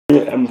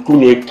ku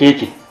ne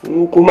keke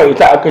kuma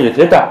ita aka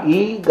yace ta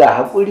ga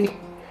hakuri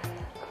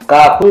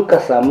kafin ka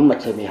samu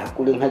mace mai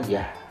hakurin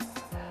hajiya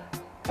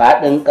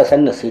faɗin ƙasar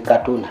na sai ka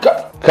tona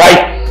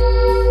kai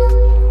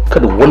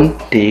kada wanda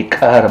ya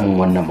ƙara min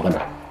wannan magana.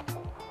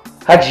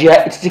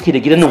 Hajiya ita take da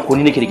gidan nan ko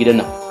ni nake da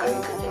gidan nan?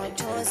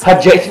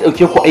 Hajiya ita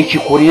dauke ku aiki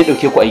ko ni ne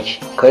dauke ku aiki?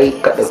 Kai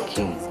ka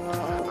dauke ni.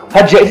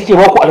 Hajiya ita ke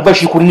ba ku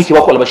albashi ko ni nake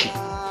ba ku albashi?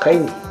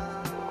 Kai ne.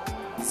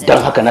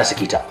 Dan haka na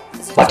sake ta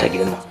ba ta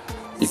gidan nan.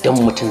 Idan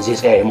mutum zai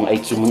tsaya ya min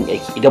aiki mun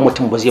aiki, idan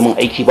mutum ba zai min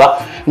aiki ba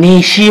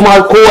ni shi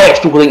ma kowa ya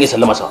cikin ku zan iya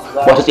sallama sa.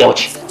 Ba ta tsaya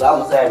bace. Za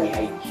mu tsaya mai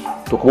aiki.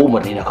 To kuma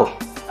umarni na kawai.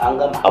 An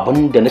gama.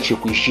 Abinda nace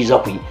ku yi shi za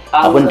ku yi,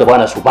 abinda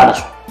bana so bana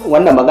so.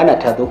 Wannan magana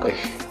ta zo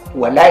ƙarshe.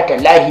 Wallahi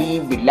tallahi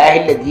billahi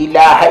allazi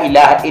la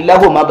ilaha illa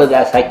huwa ma ba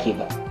za sake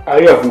ba.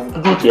 Ayya ku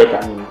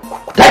zuciyarka.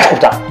 Ku tashi ku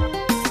fita.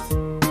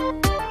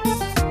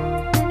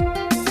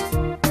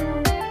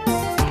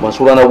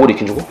 Masu rana gode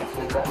kin ji ko?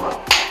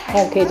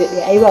 Kan kai da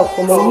ai ba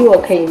kuma yi wa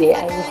kai ne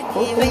ai.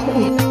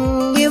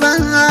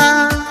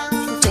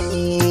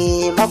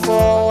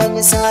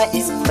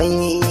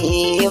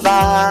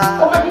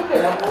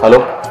 Hello?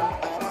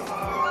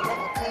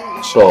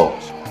 So,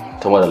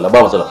 ta madalla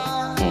ba matsala.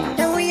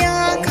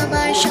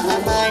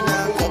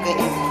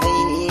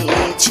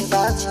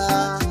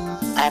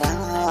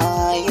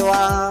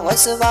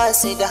 Wasu ba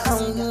su da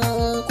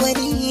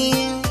hankuri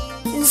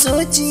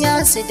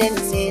zuciya su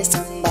danne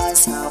san ba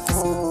sa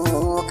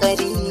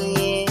kokari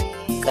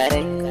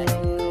karin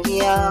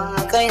giya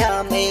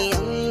kaya mai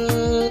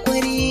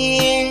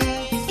hankuri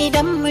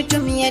idan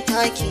mutum ya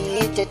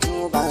take ta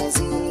to ba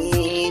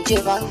zai ji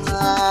ba.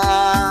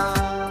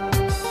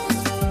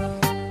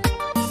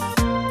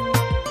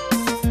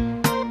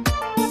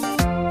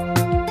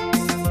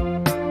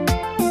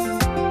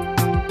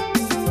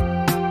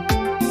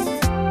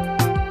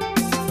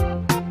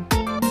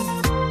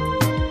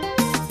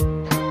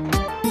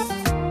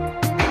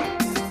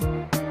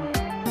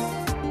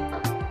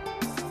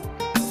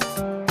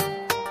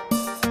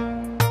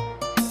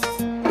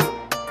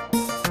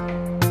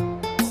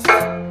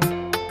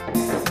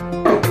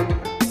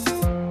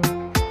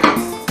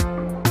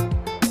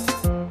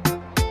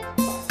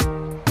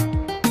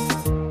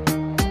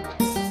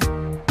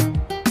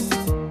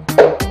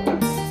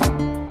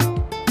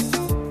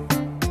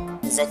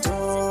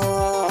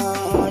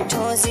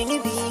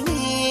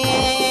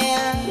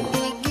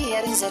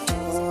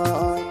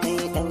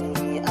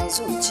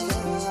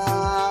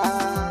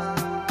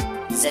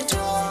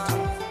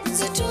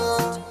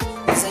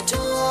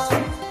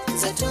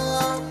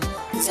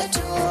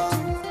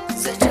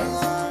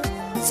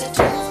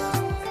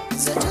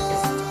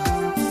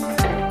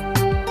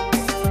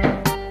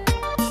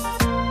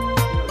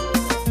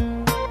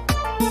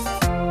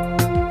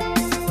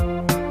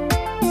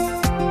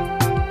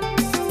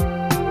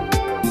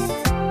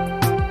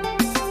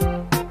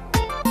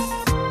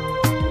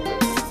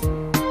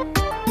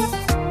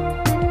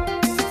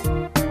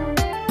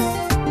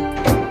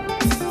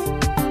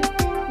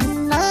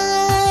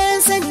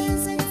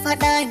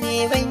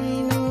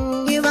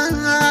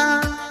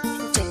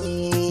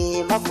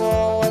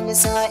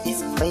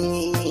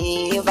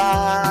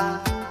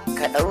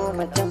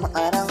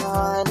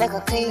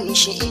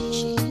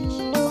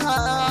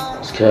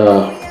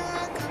 Gaskiya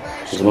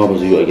zama ba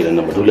zai yi a gidan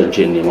nan ba, dole in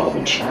je in nema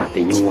abinci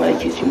don yunwa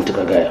yake ji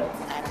mutuka gaya.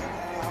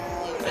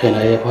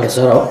 Kaina ya fara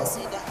tsarawa?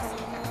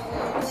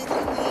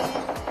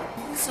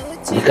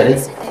 Ni kadai?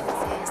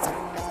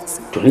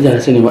 To ni da na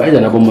sani ma ai da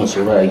na ban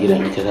Mansura a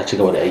gidan ita ta ci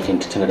gaba da aikin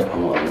ta tana dafa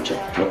min abincin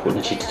na ko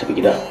na ce ta tafi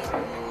gida.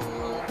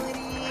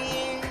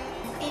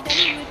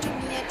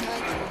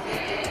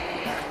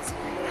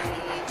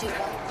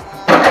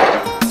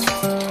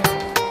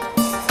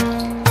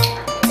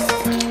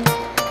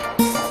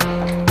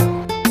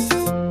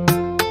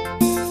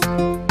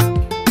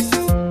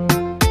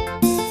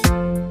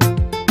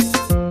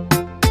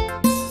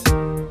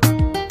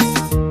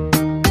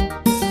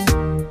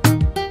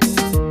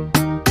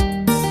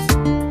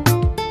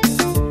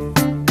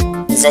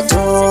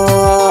 Zato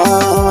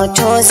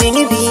to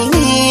zinubi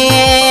ne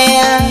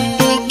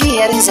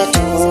igiyar zato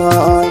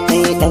ta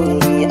yi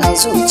ɗauri a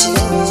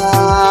zuciya.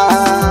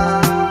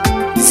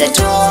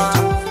 Zato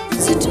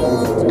zato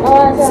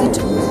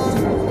zato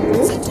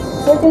zato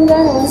ko kin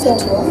gane wancan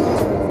kuwa?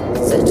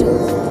 zato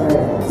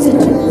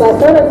Ba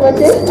tsoron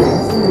wace?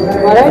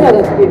 Mara yana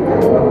da suke.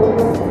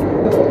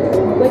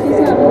 Ba ki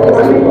san abin da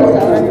san ko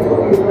sauran.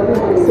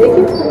 Sai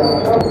ki?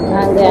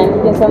 An gaya ni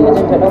kin san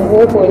mijinta ɗan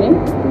boko ne?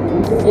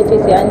 Ya ce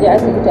sai an je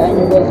asibiti an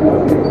yi gwaji.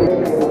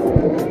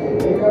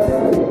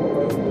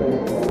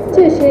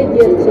 Ce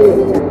shegiyar ce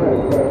ita.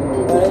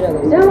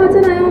 Dama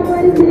tana yawan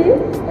kwanaki ne?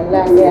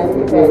 Allah ya gaya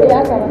ni fyaɗe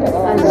aka mata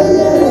ƙawa.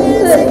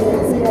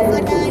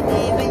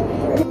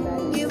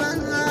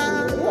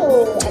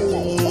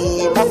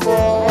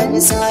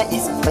 wani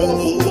sa'in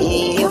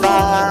bai ba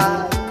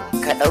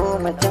ka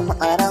ɗau mutum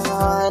a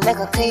rana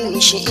ka kai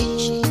shi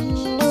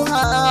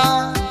inuwa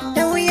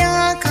da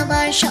wuya ka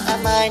ba shi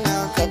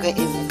amana kaga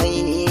in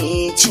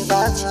bai ci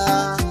ba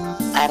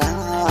a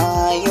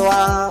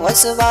rayuwa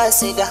wasu ba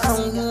su da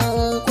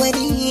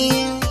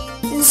hankuri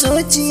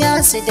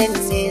zuciya su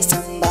danne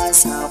san ba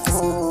sa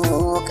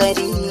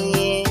kokari.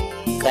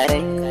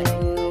 Karin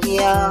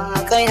ya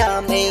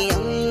kaya mai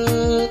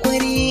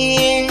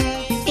yankuri,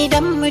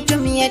 idan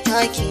mutum ya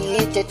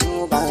take ta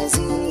to ba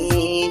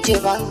zai ji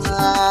ba.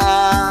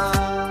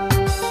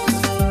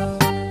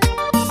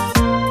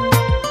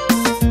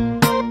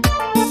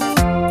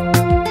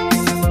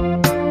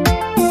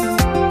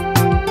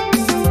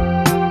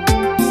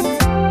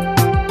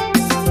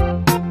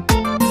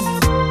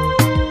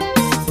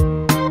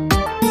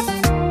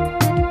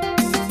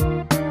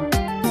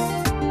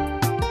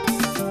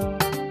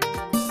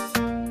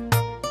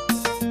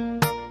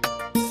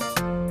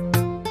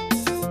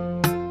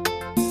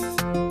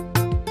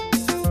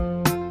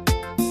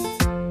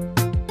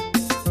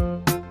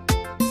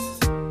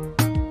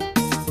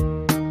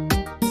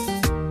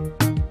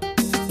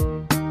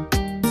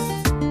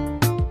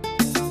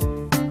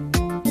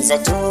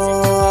 Zato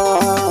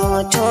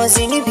to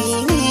zunubi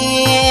ne,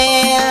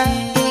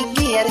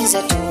 igiyar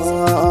zato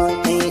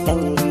ta yi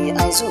ɗauri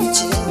a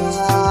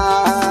zuciya.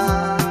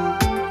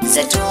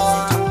 Zato,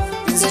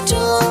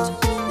 zato,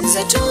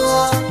 zato,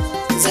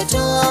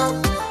 zato,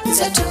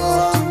 zato,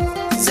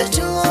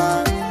 zato,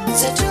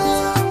 zato,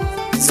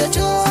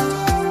 zato.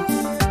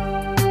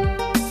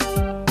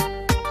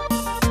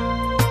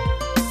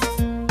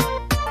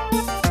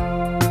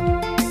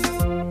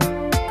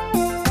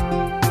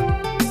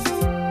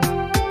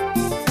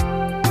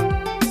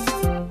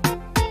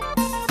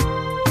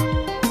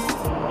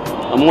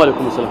 Amma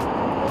alaikum salam.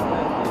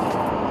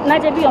 Na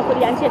je biyan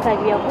kuɗi an ce ka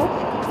biya ko?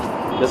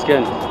 Gaskiya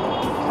ne.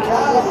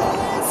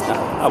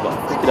 A ba,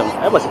 kidan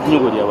ai ba su kin yi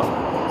godiya ba.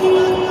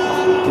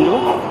 Kin ji ba?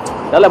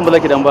 Da Allah ba za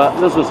ki dan ba,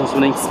 zan so san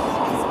sunan ki.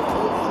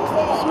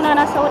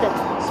 Sunana Saudat.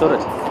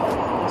 Saudat.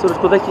 Saudat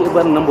ko zaki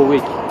bar number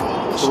waya ki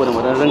saboda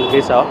madan ranka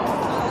gaisawa?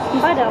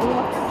 Ba da mu.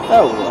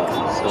 Yawwa.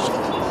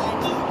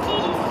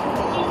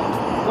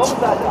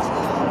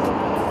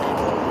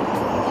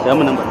 Ya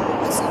mu number.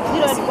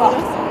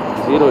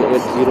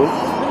 080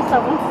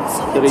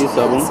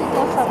 37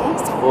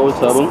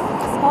 47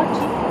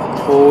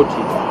 40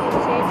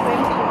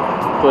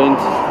 20.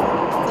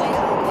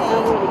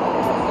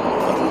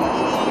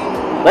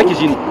 Zaki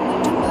ji ni.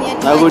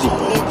 Na gode.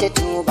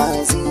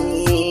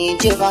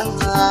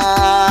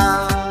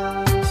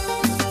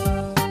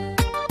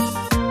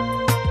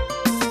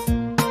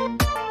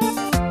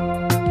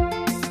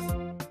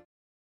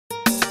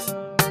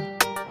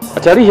 A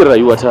tarihin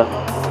rayuwata,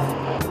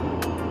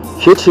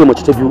 ke ce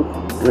mace ta biyu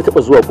na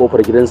taɓa zuwa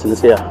kofar gidansu na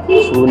tsaya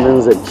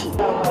sunan zance.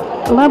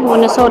 Babu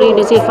wani saurayi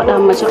da zai faɗa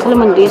mace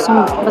kalmar da ya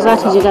san ba za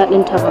ta ji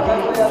daɗin ta ba.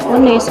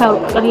 Wannan ya sa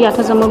ƙarya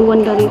ta zama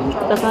ruwan dare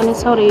tsakanin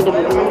saurayi da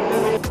budurwa.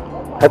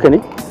 Haka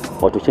ne?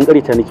 Wato kin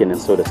ƙaryata ni kenan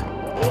Saudat?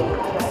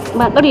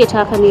 Ba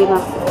ƙaryata ka ne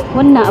ba.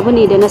 Wannan abu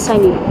ne da na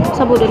sani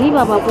saboda ni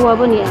ba baƙuwa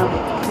bane a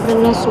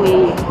birnin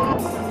soyayya.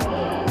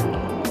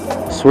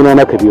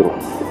 Sunana Kabiru.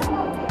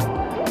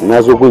 Na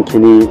zo gunki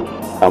ne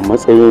a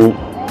matsayin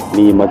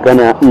mai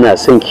magana, ina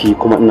son ki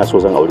kuma ina so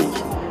zan aure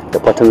ki, da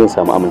fatan zan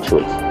samu amincewar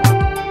ki.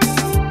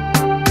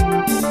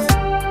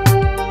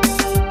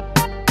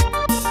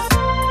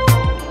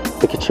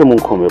 Baki ce mun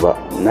komai ba,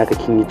 naka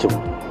kin yi jim,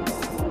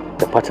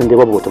 da fatan dai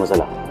babu wata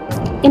matsala.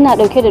 Ina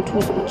dauke da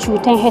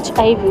cutan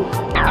HIV.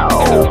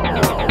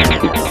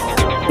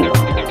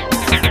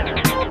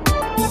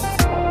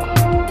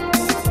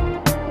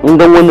 In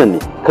dan wannan ne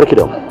karki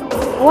damu.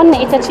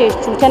 Wannan ita ce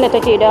cutar da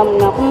take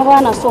damuna kuma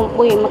ba na son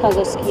ɓoye maka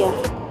gaskiya.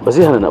 Ba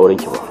zai hana na auren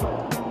ki ba.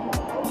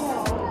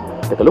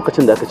 Daga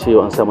lokacin da aka ce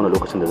an sa mana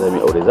lokacin da za mu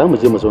yi aure, za mu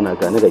je mu zauna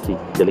ga ki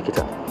da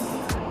likita.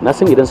 Na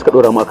san idan suka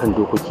ɗora mu akan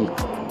dokoki,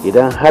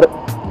 idan har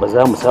ba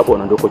za mu saba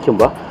wannan dokokin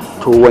ba,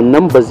 to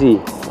wannan ba zai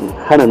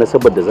hana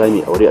nasabar da za mu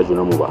yi aure a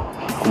junanmu ba,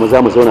 kuma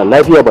za mu zauna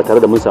lafiya ba tare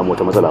da mun samu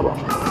wata matsala ba.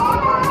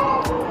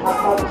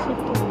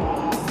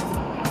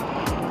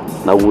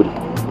 Na gode.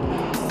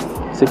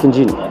 Sai kin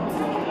ji ni.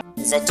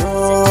 Zato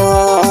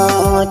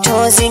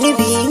to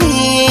zunubi ne,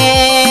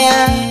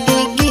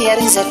 igiyar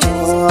zato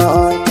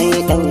ta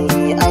yi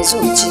ɗauri a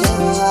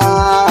zuciya.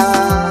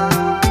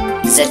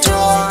 Zato,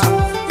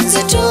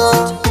 zato,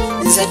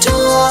 zato,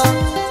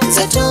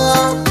 zato,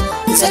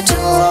 zato,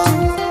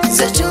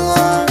 zato,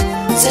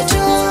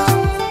 zato,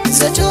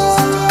 zato.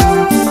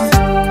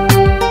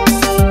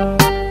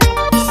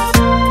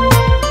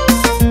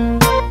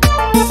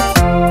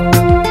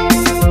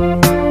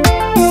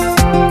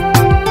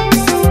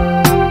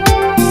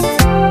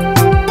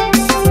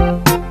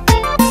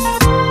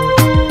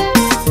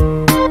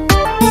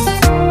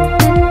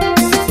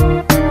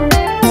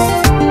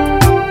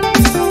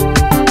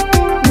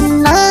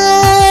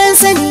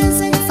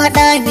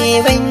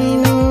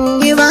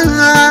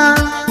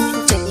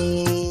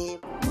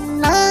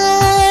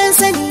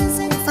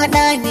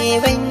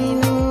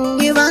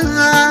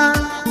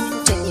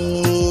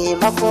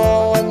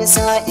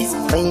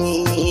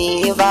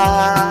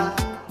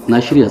 Na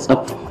shirya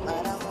tsaf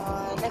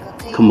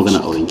kan magana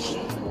aurenki.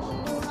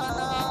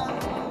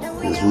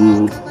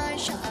 Yanzu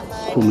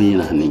komai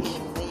yana hannunki.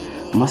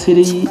 Amma sai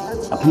dai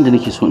abinda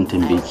nake so in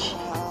tambaye ki.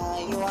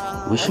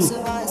 Washin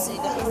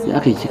ya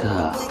aka yi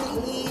kika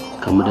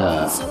kamu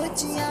da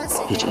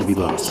HIV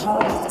virus.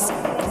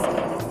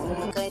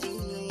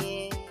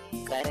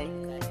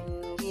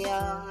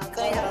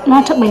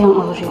 Na taɓa yin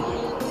aure.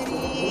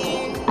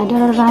 A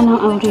daren ranar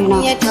aure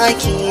na. Ya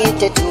take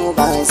ta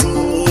tuba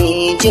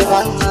zai ji ba.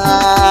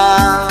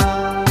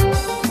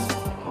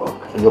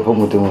 Gafin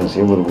mutumin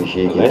sai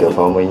murmushi yake ta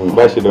faman yi.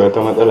 Ba shi da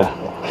wata matsala.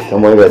 Ta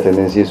magata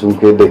nan sai sun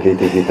kai da kai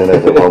take tana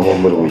ta faman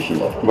murmushi.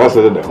 Ba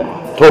su da damuwa.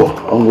 To,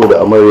 an gode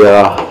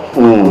amarya.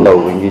 Allah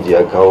Ubangiji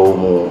ya kawo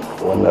mu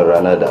wannan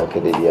rana da aka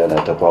dade yana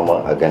ta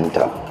faman a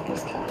ganta.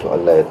 To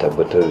Allah ya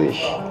tabbatar da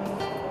shi.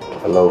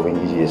 Allah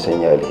Ubangiji ya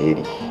sanya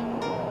alheri.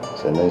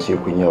 Sannan sai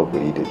kun yi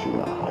hakuri da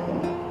juna.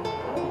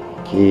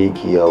 Ke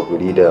ki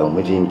hakuri da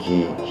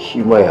mijinki, shi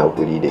ma ya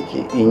hakuri da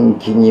ke. In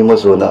kin yi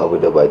masa wani abu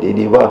da ba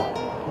daidai ba,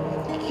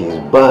 ki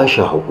ba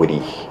shi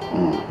hakuri.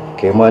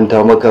 Kai ma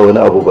ta maka wani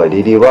abu ba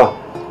daidai ba,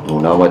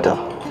 nuna mata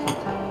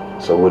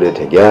saboda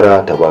ta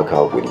gyara ta baka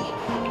hakuri.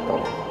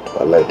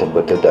 Allah ya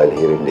tabbatar da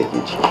alherin da ke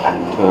ciki.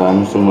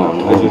 An suma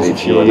aji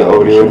ci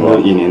aure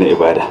nau'i ne na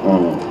ibada.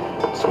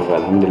 So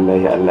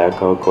alhamdulillah Allah ya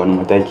kawo ka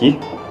wani mataki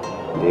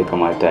da ya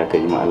kamata ka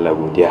yi ma Allah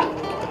godiya.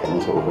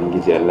 So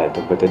ubangiji Allah ya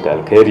tabbatar da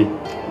alkhairi.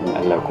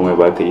 Allah kuma ya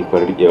baka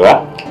ikon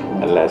riƙewa.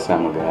 Allah ya sa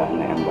mu ga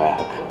na yan baya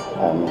haka.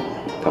 Amin.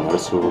 Kamar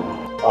su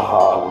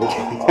aha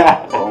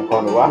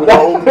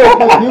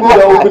ni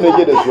guda uku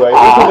nake da suwaye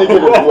shi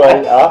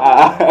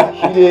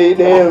ne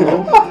ɗaya yanzu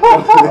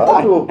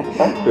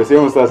to sai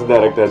mu sa su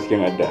darakta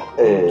cikin adda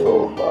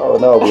to ba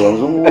wani abu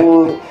yanzu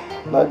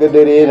na ga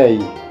dare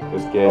yanayi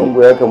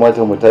ango ya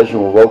kamata mu tashi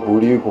mu ba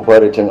ku wuri ku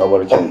fara cin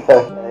abarcin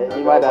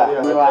ni ma da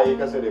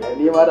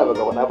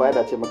baka faɗa ba yana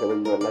ce maka zan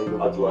yi wallahi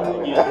lokaci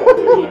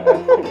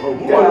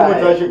mu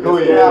tashi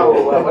kawai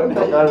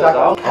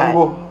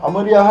ango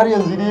amarya har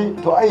yanzu ne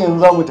to ai yanzu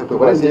za mu tafi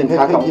bari sai in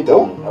taka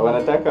mu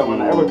wani taka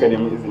mana ai baka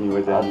nemi izini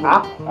wajen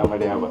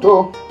amarya ba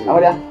to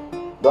amarya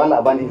don Allah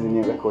a bani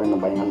izini ga kawai nan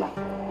bayan Allah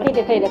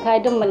Kai da kai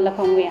don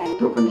mallakan wuya ne.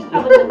 to kun ji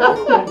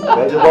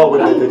ga ji babu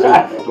da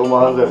take to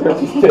ma hanzar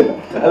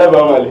Allah ba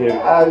mu alheri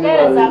Kai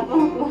da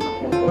zafin ku.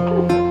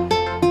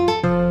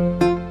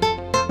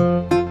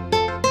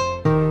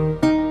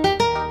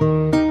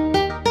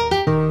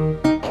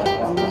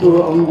 to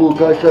ango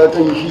ka sha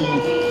kanshi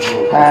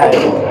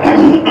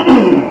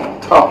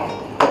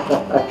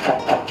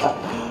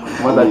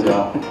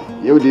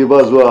yau dai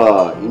ba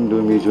zuwa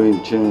indomie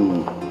joint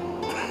cin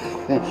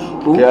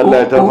kai Allah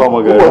ya tafa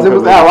magana ko sai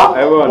tsayawa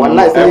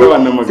wallahi sai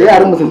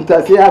yaran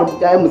musunta sai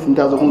yaran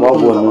musunta zo kuma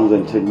babu wannan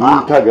zancen ni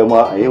ka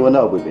gama a yi wani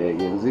abu da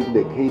yanzu da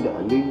kai da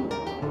Ali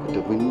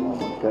tafi ni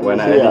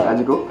wani Ali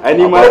ai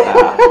ni ma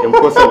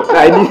impossible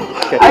ai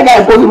ga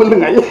impossible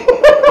din ai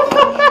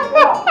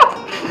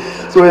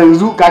so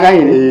yanzu ka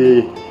gane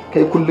ne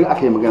kai kullun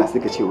aka yi magana sai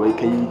ka ce wai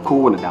kai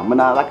kowane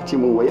damuna zaka ce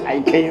min wai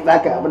ai kai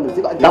zaka abin da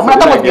sai damuna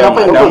ta bakin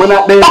fa damuna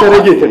ɗaya ta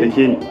rage ta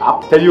dake ni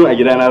ta biyu a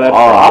gidana za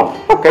ta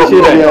kai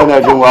shaida ni yana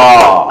jin wa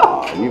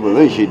ni ba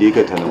zan shaide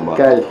ka ta nan ba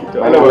kai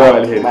Allah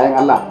ba alheri bayan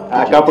Allah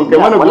kafin kai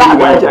mana wallahi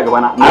ba yake a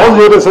gabana an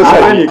zo da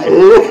sassafe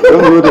zan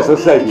zo da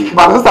sassafe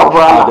ba da sassafe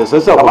ba da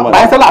sassafe ma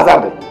bayan sallah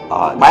azhar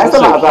bayan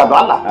sallah azhar da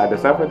Allah da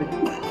safe dai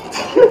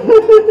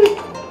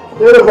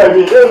sai da safe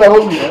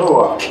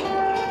yawa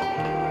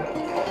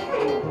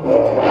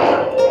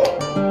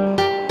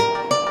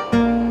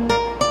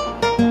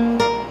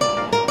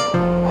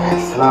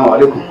Assalamu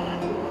alaikum.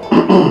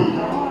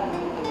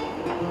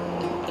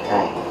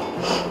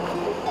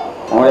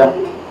 Oya.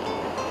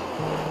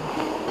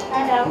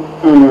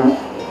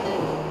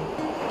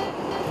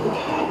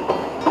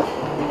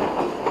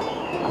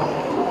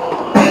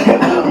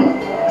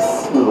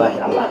 Bismillah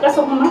Allah. Kasa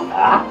kuma?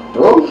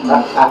 To.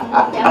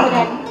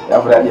 Ya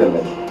fi daɗi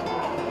wallahi.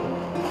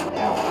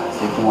 Yawa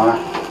sai kuma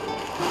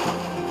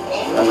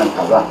wannan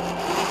kaza.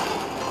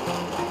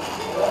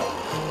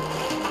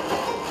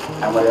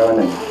 Amarya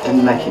wannan tun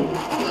nake.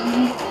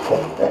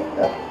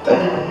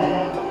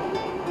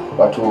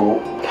 Wato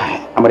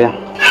amarya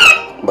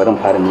bari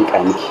fara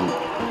miƙa miki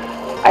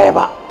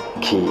ayaba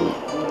ki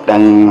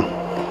dan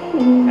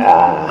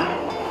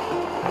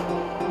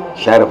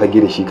share fage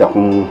da shi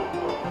kafin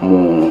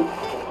mu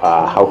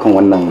hau kan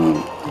wannan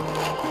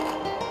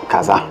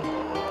kaza.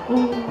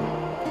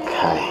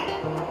 Kai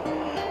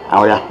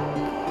amarya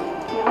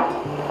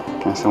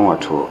kin san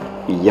wato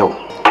yau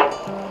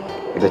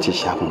ita ce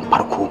shafin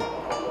farko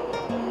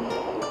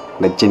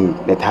na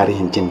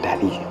tarihin jin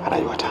daɗi a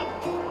rayuwata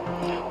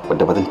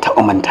wadda ba zan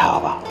taɓa mantawa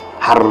ba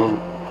har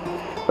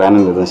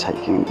ranar da zan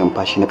shaƙi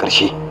numfashi na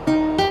ƙarshe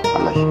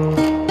wallahi.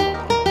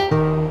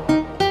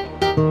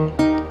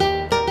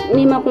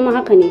 Ni ma kuma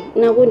haka ne,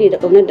 na gode da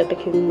ƙaunar da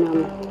kake nuna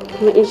mu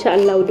kuma insha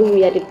Allah duk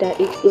ya da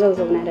daɗi zan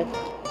zauna da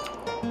kai.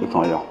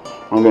 Ikon yau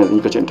mun ga yanzu in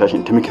kace in tashi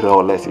in ta miki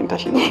rawa wallahi sai in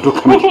tashi in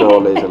duka miki rawa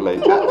wallahi sallahi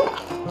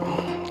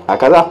a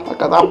kaza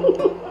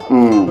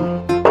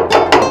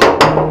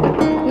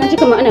Na ji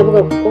kamar ana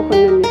buga kofar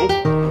nan ne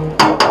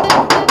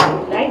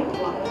ai.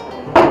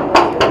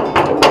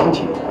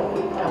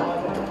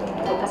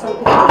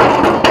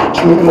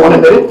 Cikin kuma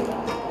wannan dare?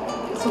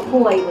 Su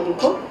kowaye bane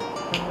ko?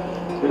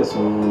 Sai da su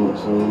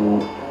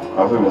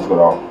a so ne suka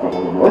dawo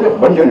wani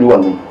ban da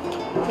ruwan ne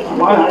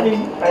amma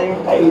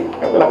ai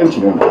kalakanci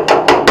ne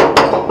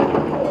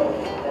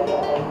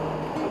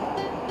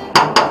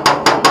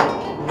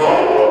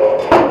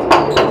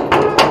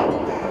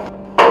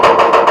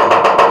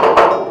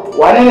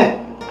wane ne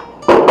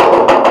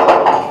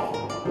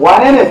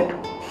wane ne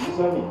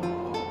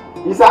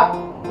isa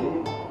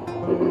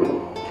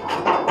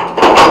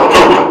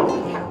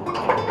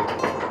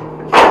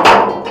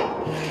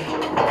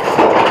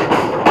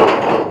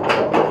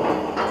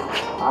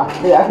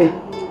kai aka yi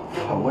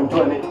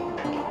wantuwa ne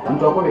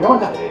wantuwa ko ne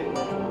kamata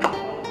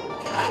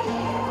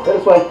kai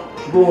swai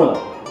shigo mana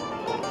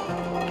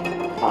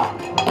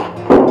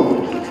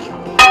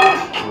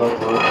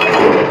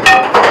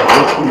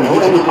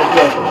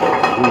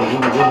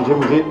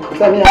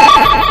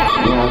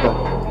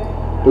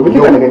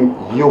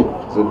yau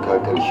zan ka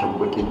karshen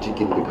bakin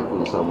cikin da ka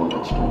kun samu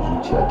a cikin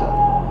zuciyata.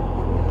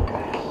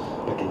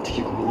 Bakin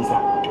ciki kuma isa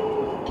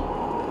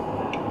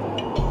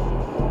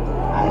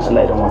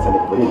Allah idan wasa ne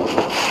bari ne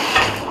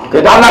kai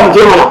da Allah mu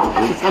je mana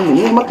san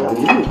ne maka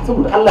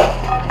saboda Allah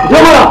je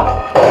mana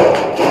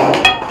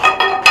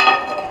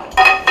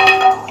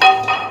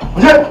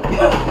je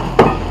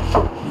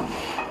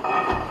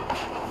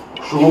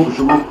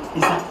shugo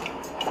isa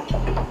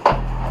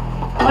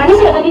wani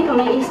ke gani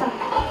kamar isa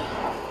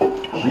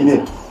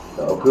shine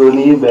da akwai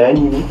wani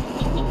bayani ne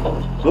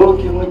zo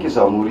ki mun ki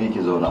samu wuri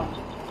ki zauna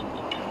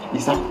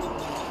isa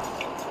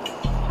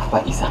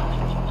ba isa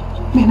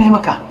me ne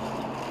maka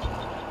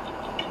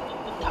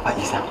ba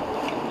isa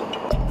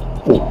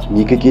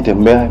ni kake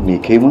tambaya me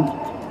kai mun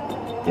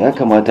ya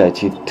kamata a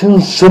ce tun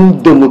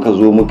san da muka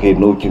zo muka yi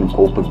nokin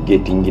kofar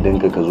getin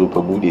gidanka ka zo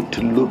ka bude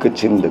tun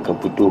lokacin da ka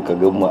fito ka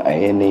ga mu a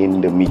yanayin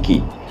da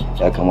muke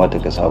ya kamata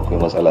ka sa akwai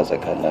matsala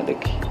tsakanin da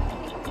kai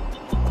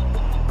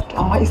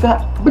amma isa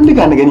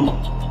bindiga na gani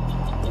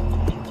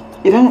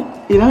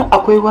idan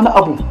akwai wani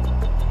abu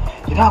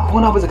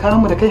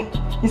tsakaninmu da kai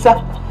isa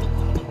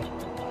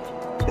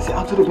sai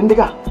an tura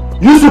bindiga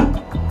yusuf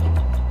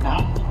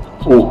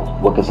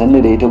baka san da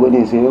ita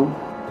bane sai yau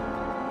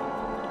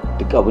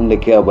duk abin da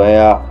kai a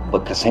baya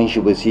baka san shi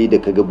ba sai da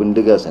kaga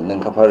bindiga sannan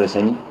ka fara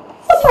sani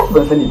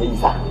ban sani ba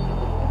isa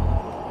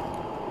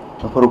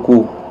na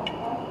farko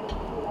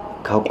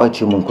ka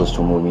kwace min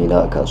kwastomomi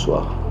na a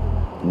kasuwa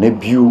na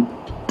biyu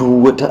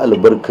duk wata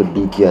albarkar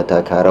dukiya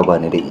ta ka raba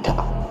ni da ita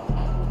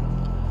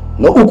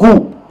na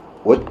uku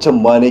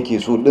waccan ma nake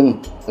so din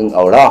in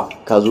aura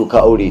ka zo ka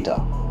aure ta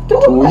to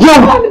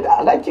yau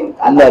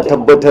Allah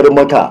tabbatar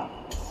maka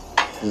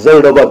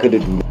zan raba ka da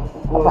duniya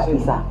ba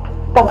isa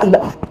dan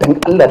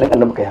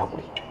Allah muka yi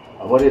hakuri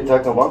amare ta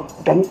kama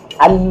dan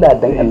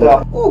Allah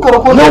ku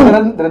karko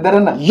da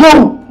daren nan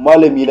yau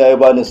malami na ya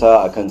bani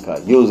sa'a akan ka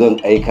yau zan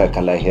aika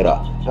ka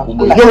lahira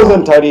kuma yau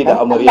zan tare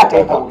da amarya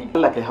ta ka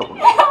Allah kai hakuri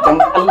dan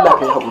Allah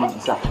kai hakuri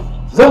isa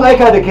zan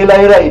aika da kai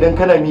lahira idan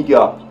kana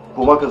miƙewa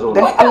ko ma ka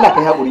zauna dan Allah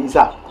kai hakuri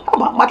isa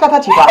mata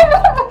ta ce fa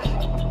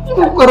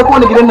ku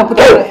karko ne gidan nan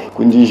fita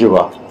kun ji shi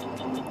ba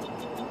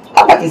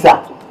ba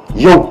isa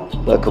yau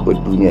za ka bar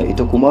duniya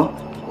ita kuma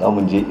za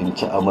mu je in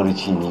ci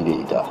amarci ni da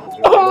ita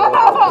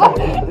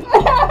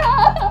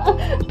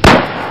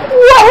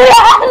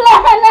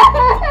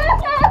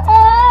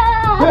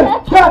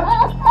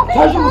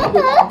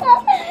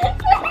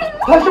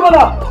tashi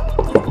mana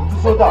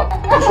so ta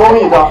so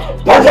mi ta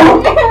tashi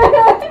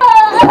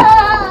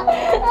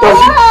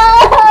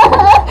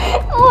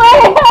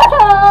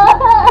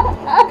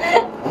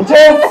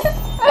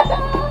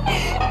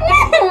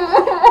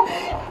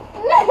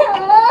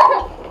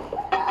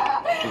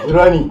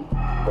Jirani,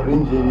 bari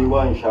je ni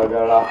ma in sha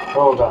gara.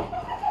 Kawoga.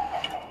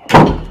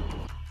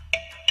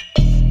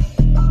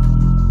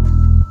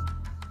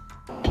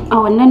 A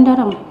wannan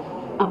daren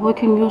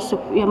abokin Yusuf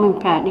ya min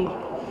fyaɗe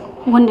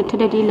wanda ta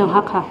dalilin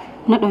haka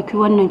na ɗauki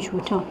wannan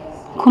cutar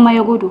kuma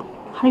ya gudu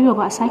har yau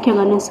ba a sake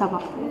ganinsa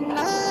ba.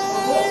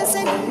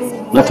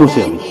 Na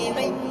tausaya miki.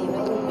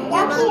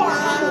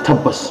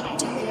 Tabbas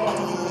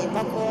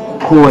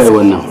kowaye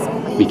wannan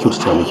bai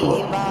kyautata miki ba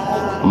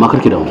amma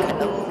karki damu.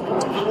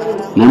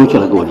 Na miki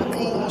alƙawari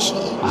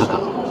haka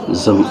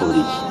zan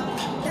aure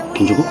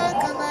ki kin ji ko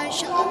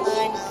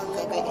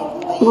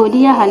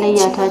godiya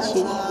halayya ta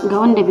ce ga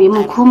wanda bai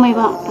min komai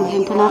ba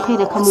mutunta na kai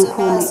da kamun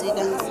komai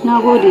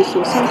na gode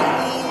sosai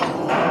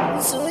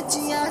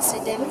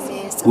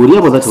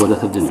godiya ba za ta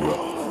wadatar da ni ba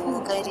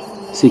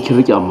sai kin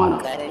rike amana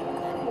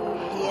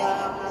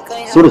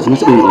saboda na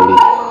taɓa yin aure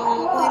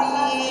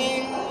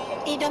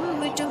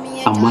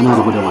amma na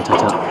rabu da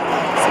matata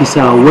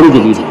bisa wani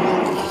dalili.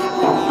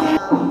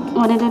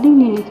 Wani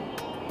dalili ne?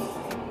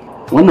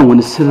 Wannan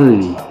wani sirri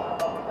ne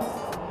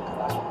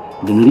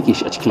da na rike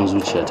shi a cikin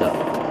zuciyata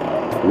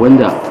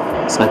wanda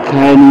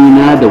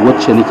tsakanina da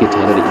wacce nake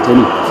tare da ita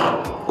ne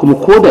kuma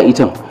ko da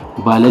itan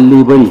ba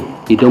lalle bane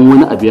idan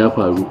wani abu ya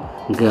faru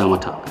gaya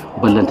mata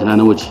ballantana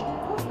na waje.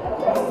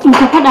 In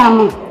ka faɗa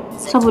min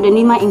saboda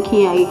nima in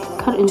kiyaye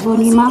kar in zo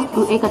nima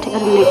in aikata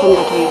irin laifin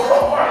da ta yi.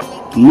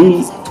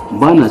 Ni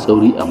ba na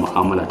tsauri a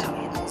mu'amalata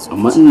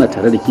amma ina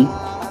tare da ki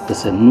da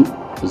sannu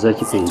za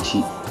ki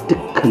fahimci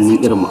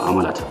dukkanin irin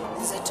mu'amalata.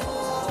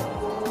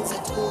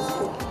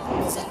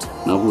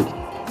 na gode.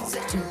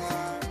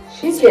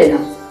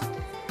 Shikenan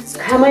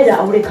ka mai da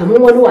aure kamar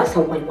wani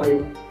wasan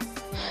kwaikwayo.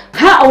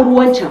 Ka auri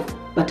wancan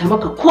bata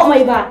maka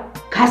komai ba,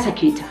 ka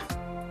sake ta.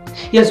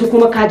 Yanzu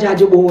kuma ka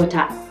jajibo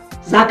wata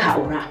za ka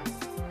aura.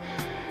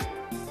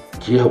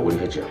 Ki haƙuri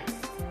Hajiya.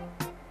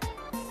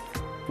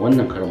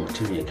 Wannan karan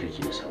mutum ya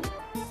kirki na samu.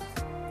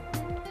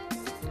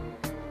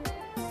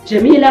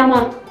 Jamila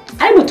ma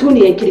ai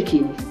mutuniyar kirki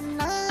ne,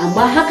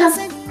 amma hakan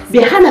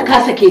bai hana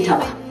ka sake ta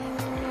ba.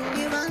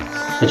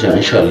 Hajiya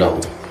insha Allah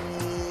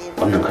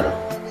wannan karan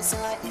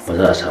ba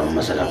za a samu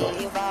matsala ba,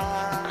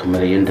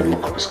 kamar yadda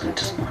muka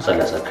fuskanci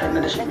matsala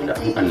tsakanin da Jamila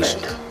in Allah ya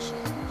ta.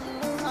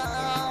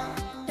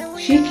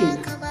 Shikenan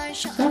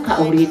za ka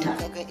aure ta,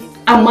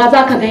 amma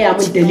za ka gaya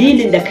min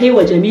dalilin da kai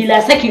wa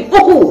Jamila saki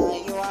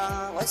 3.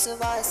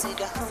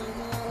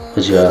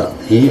 Hajiya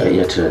ni a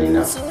iya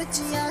tunanina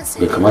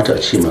bai kamata a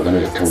ce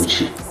magana da ta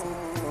wuce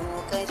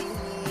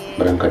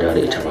baran ka da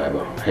ita baya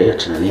ba. A iya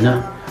tunanina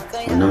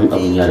wannan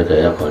abin ya riga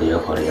ya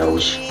faru ya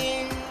wuce.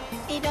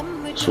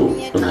 So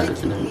ina da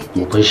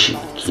mu bar shi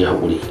ki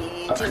haƙuri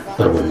a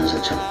bar wannan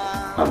zancen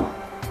mama.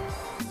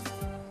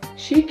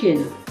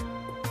 Shikenan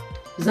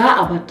za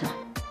a batta,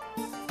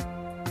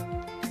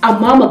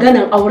 amma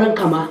maganan auren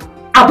kama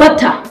a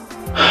batta.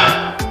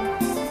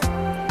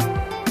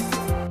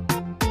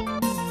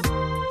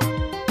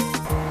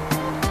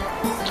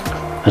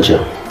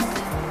 Hajiya,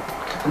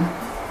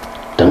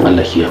 dan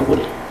Allah ki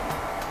haƙuri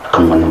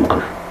akan wannan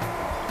magana.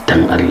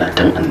 Dan Allah,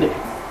 dan Annabi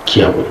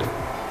ki haƙuri.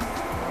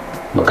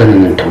 Maganar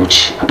nan ta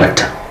wuce a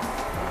batta.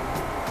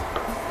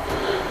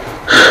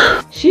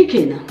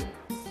 Shikenan,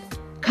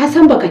 ka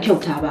san baka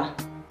kyauta ba,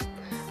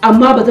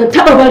 amma ba zan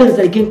taɓa barin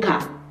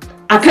zarginka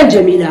akan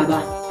Jamila ba.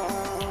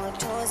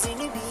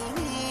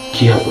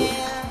 Ki haƙuri,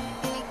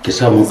 ki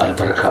samu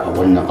albarka a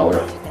wannan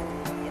auren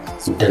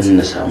dan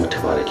na samu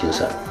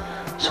tabarakinsa.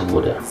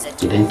 Saboda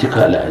idan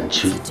kika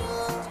la'anci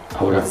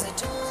auren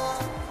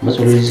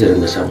matsaloli zai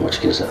ringa samu a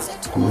cikinsa,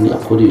 kuma ni a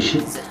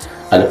kodayaushe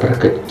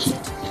albarkarki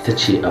ita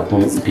ce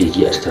abin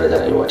bege a tattare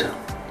da rayuwata.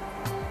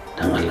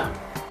 Dan Allah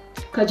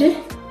ka je,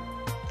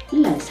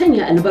 Allah ya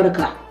sanya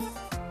albarka,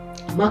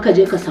 amma ka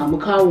je ka samu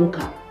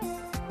kawunka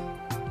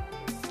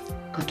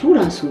ka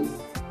tura su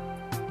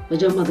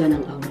wajen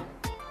maganan auren.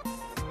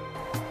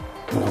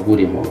 To na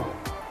gode mama.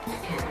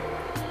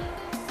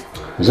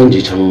 Zan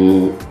je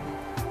can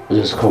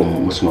wajen su kawo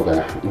musu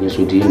magana, in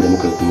yaso da yadda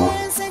muka yi kuma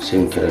sai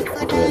mu kira ki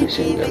ko ta wani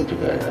sai mu ga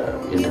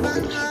yadda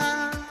muka da su.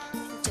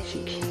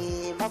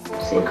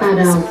 Sai ka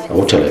dawo. A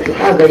wuce lafiya.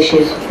 Ka gaishe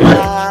su.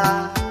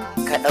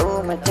 Ka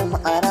ɗau mutum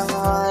a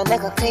rawa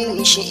daga kai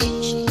shi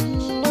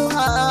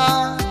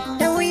inuwa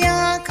da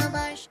wuya ka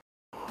ba shi.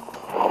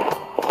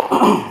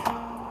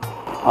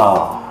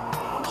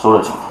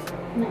 Saurata.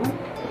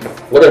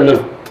 Waɗannan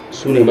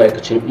su ne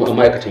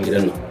ma'aikatan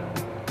gidan nan.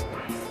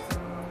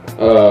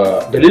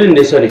 Dalilin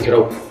da ya sa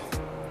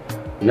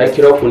na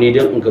kira ku ne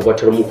don in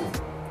gabatar muku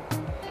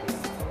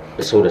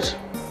da Saudata.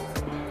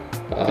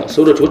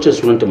 Saudata wacce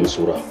sunanta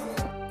Mansura,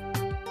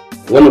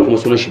 wannan kuma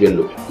sunan shi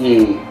Bello.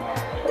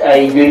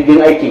 Ai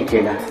jirgin aiki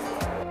kenan.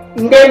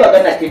 In dai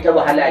magana ce ta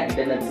wahala a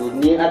gidan nan to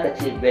ni aka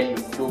ce Bello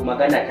to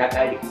magana ta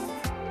kare.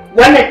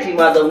 Wannan ci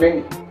ma zaune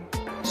ne.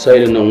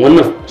 Sai nan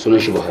wannan sunan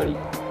shi Buhari.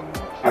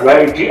 A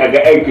bayan ci a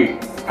ga aiki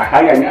a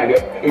hanya ne a ga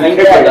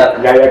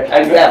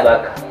an ga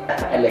baka.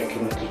 Allah ki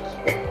miki.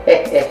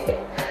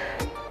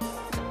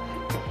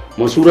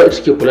 Mansura ita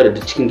ke kula da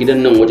duk cikin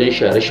gidan nan wajen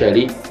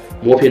share-share,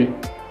 mofin,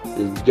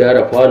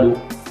 gyara falo,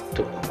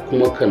 ta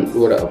kuma kan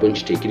dora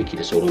abinci ta girki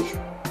da sauransu.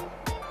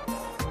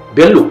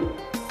 Bello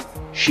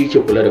shi ke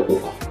kula da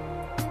kofa,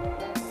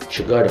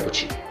 shiga da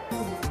fice,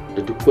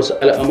 da duk wasu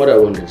al'amura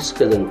wanda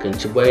suka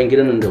zankanci bayan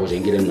gidan nan da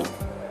wajen gidan nan.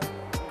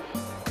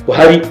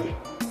 Buhari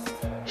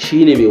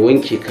shi ne mai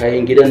wanke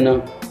kayan gidan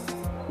nan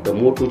da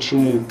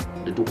motocinmu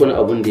da duk wani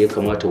abin da ya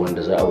kamata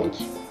wanda za a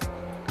wanke.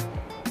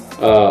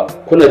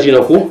 Kuna ji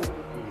na ko?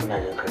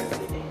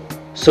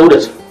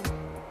 Saudat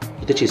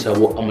ita ce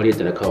sabuwar amarya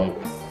da na kawo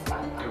muku,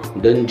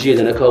 don jiya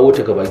da na kawo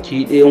ta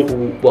gabaki ɗayan ku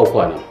ba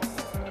kwana,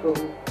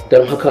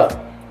 don haka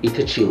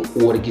ita ce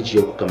uwar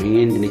gijiyarku kamar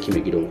yadda nake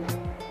mai gidanku.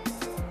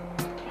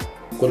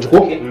 Kun ji ko?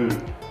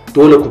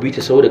 Dole ku bi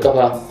ta sau da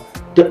kafa,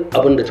 duk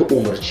abin da ta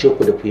umarce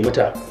ku da ku yi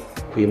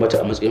mata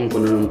a matsayin ku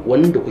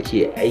wanda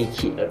kuke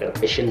aiki a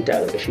ƙarƙashin ta,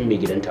 a ƙarƙashin mai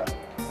gidanta.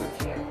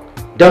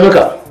 Don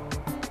haka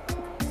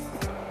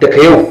daga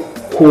yau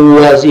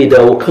kowa zai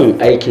dawo kan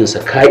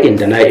aikinsa ka'in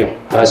da na'in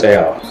ba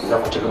tsayawa.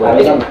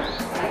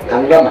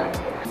 An gama.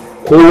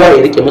 Kowa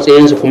ya rike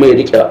matsayinsa kuma ya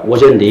rike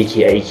wajen da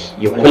yake aiki,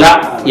 ya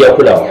kula ya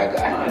kulawa.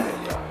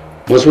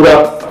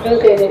 Mansura,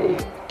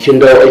 kin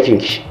dawo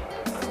aikinki.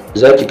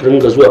 Za ki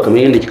ringa zuwa kamar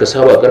yadda kika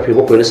saba karfe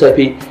 7 na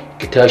safe,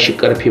 ki tashi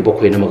karfe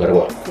 7 na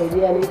magariba.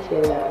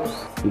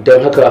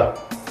 Don haka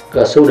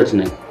ga Saudat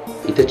nan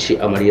ita ce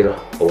amaryar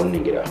a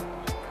wannan gida.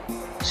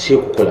 Sai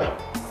ku kula.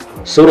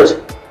 Saudat,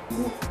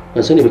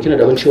 ban sani ba kina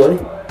da cewa ne?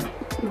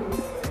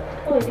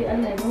 Kawai dai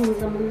Allah ya ba mu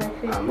zaman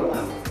lafiya.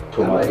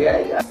 To ma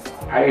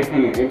ai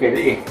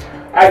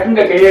tun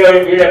da kai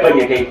yi da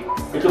banye kai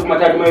ita kuma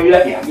ta kuma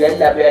yallaɓe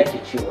yallaɓe ake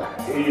cewa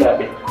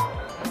yallaɓe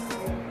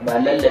ba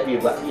lallaɓe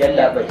ba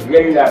yallaɓe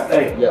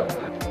yallaɓe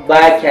ba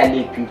kya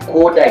laifi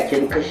ko da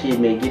kin kashe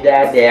mai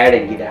gida da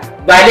yaron gida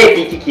ba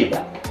laifi kike ba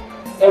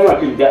ɗan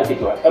masu gida ake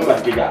cewa ɗan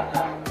masu gida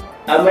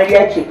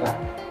amarya ce fa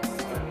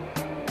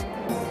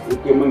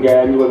yake mun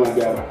gyara ni ba ma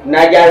gyara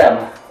na gyara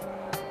ma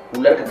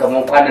hular ka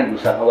kaman kwanan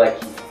dusan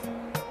awaki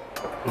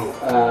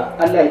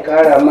Allah ya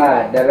kara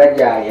ma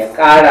daraja ya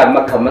kara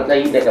maka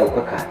matsayi da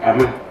ɗaukaka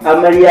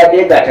amarya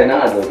dai ga ta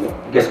nan a zaune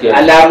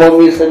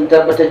alamomi sun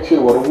tabbatar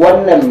cewar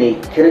wannan mai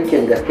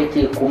kirkin gaske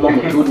ce kuma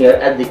mutuniyar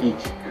arziki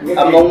ce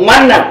amma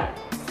wannan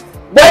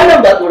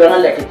ba tsoron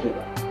Allah take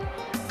ba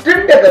tun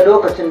daga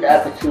lokacin da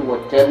aka ce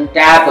wancan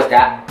ta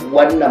fita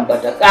wannan ba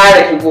ta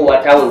ƙara shigowa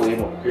ta waiwaye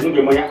mu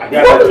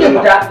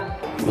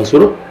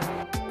Masuru?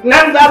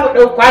 Nan za mu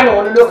ɗau kwanan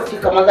wani lokaci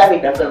kamar za mu yi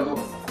ɗan ƙanzo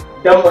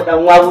don mu ɗan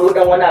wawuro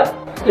ɗan wani abu.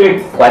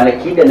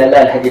 Kwanaki da na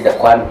lalhaji da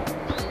kwano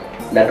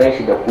na gan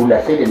shi da kula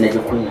sai da na ji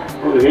kunya.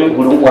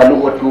 Gurin wani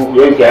wato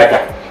yanke haka.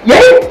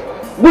 Yayi!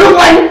 Gurin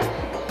wani!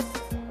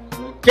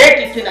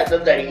 Ke kina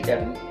zazzare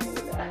idanu.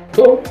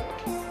 To,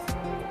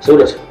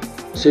 Saudat,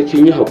 sai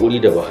kin yi haƙuri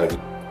da Buhari.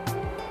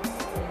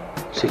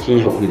 Sai kin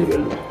yi haƙuri da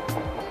Bello.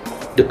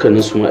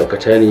 Dukkanin su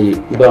ma'aikata ne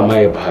ba ma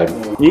ya Buhari.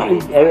 Ni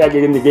a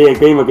gidan da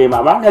gai ma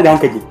amma ina da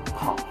hankali.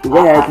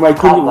 Yana kuma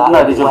kin ina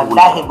da jin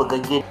wallahi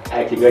bugagge.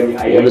 A ki gani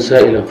a wani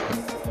sa'ilan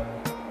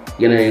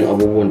yana yin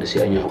abubuwan da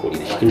sai an yi haƙuri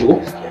da shi. Kin ji ko?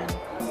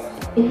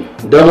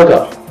 Don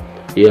haka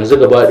yanzu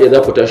gaba ɗaya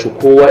za ku tashi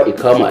kowa ya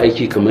kama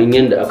aiki kamar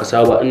yadda aka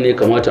saba in ne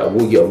kamata a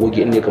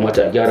goge in ne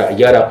kamata a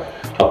gyara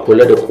a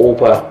kula da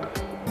kofa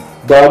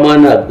ba ma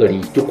na gari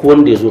duk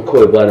wanda ya zo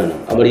kawai ba nan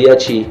amarya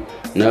ce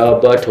na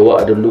ba ta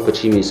wa'adin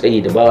lokaci mai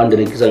tsayi da ba wanda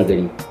na kisan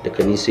gani da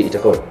kani sai ita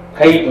kawai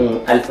kai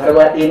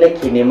alfarma ɗaya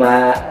nake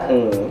nema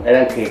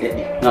ranka ya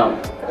daɗe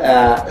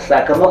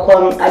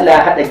sakamakon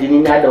Allah haɗa jini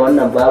na da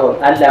wannan bawan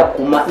Allah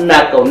kuma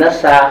ina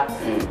ƙaunarsa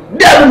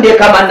da abin da ya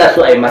kama ana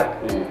so a yi mar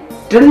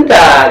tun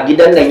da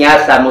gidan nan ya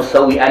samu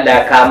sauyi Allah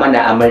ya kawo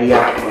mana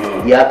amarya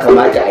ya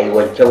kamata a yi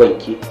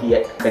wanke-wanke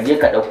ka je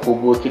ka ɗauko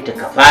bokiti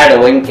ka fara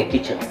wanke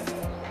kicin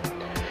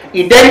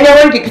idan ya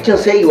wanke kicin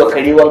sai yi wa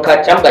kare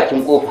wanka can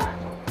bakin kofa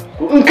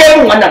in kai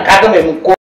mun wannan kaga mai mun